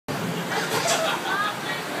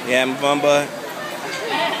You having fun, bud?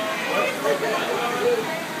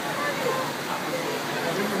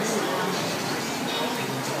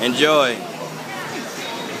 Enjoy.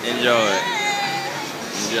 Enjoy.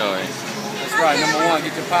 Enjoy. That's right, number one,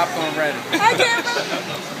 get your popcorn ready. I can't.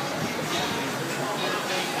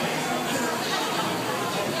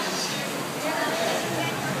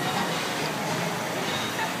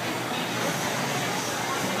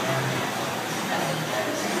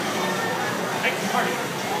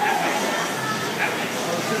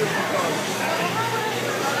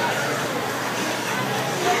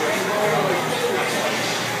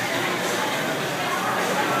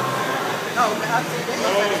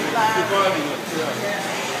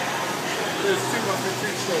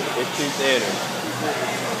 It's two theaters.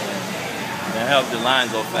 That helps the line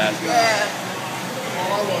go faster.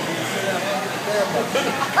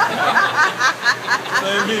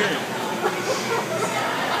 Same here.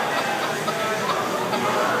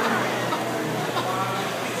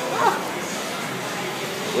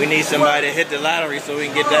 We need somebody to hit the lottery so we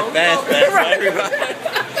can get that fast pass for everybody.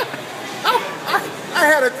 I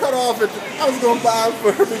had a cutoff. I was going to buy it for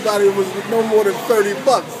everybody. It was no more than $30.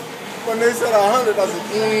 When they said 100, I said,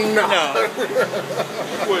 no.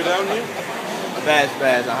 Wait, down here? Fast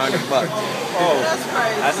pass, $100. Oh, That's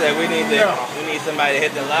crazy. I said we need somebody to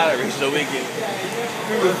hit the lottery so we can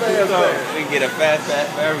do the fast pass. We can get a fast pass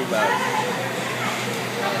for everybody.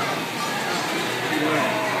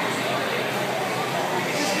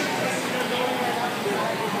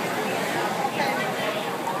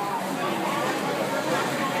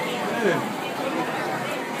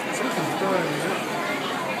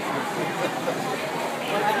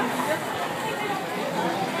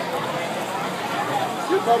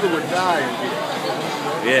 Your mother would die in here.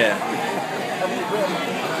 Yeah.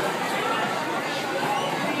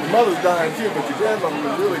 Your mother's dying too, but your grandmother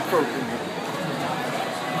was really croaking.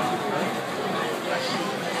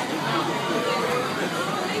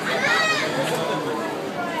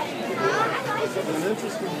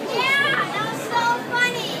 Interesting. Yeah, that was so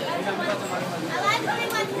funny. I like when it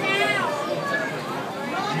went down.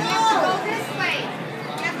 No, go this way.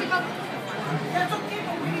 You have to go. That's okay,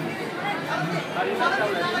 but we can do it.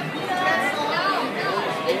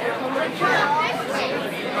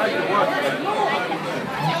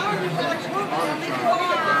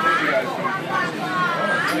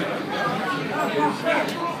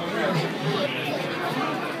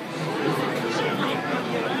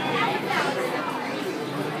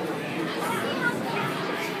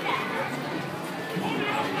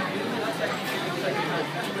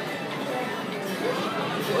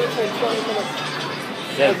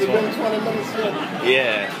 Has it been 20 minutes yet?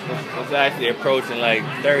 Yeah, it's actually approaching like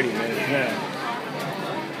 30 minutes now.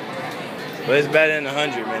 But it's better than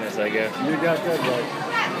 100 minutes, I guess. You got that right.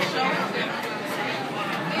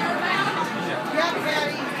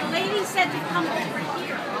 The lady said to come over here.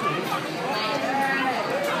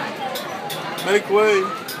 Make way.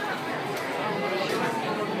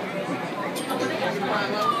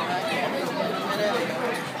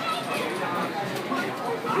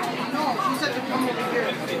 She said to come over here.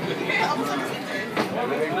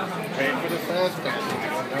 Paying for the fast pass.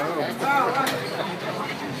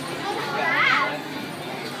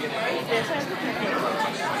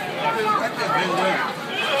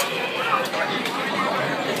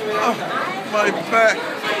 Oh, my back.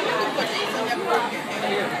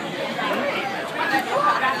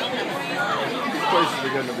 These places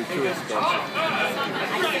are going to be too expensive.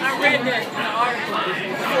 I read that in the article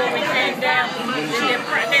before we came down. Their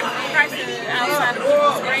prices outside of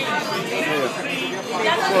people's range.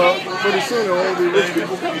 Well, pretty soon there won't be rich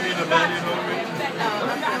people coming.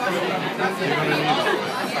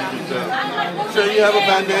 So you have a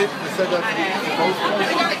Band-Aid? You said that both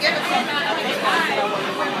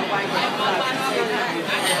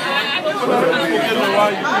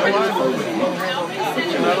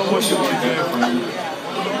and I don't want you to be there for you.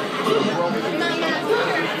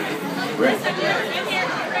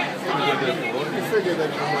 You figure that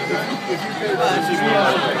if you pay for the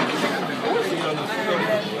 7,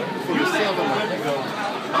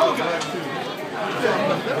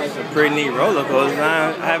 It's a pretty neat roller coaster.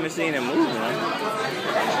 I haven't seen it move.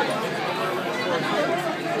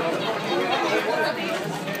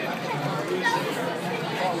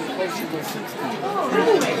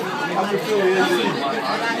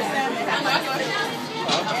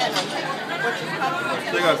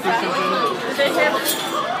 They got 15 in it? Do they have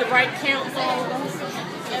the right count for all of those?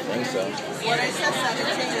 I think so.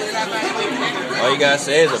 All you gotta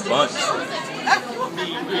say is a bunch.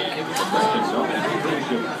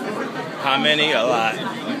 How many? A lot.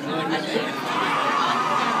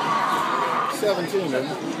 17, isn't it?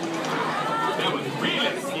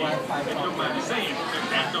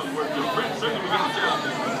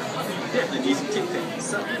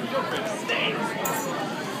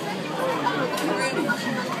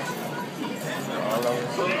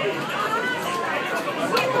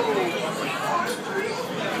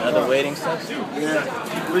 Another waiting section? Yeah,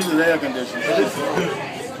 at least it's air conditioned. You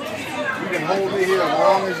can hold me here as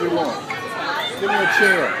long as you want. Give me a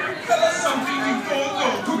chair. Something you don't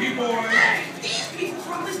know, Cookie Boy. These people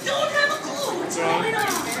probably don't have a clue what's going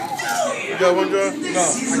on. You got one, Joe? No.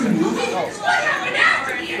 What happened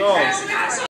after you?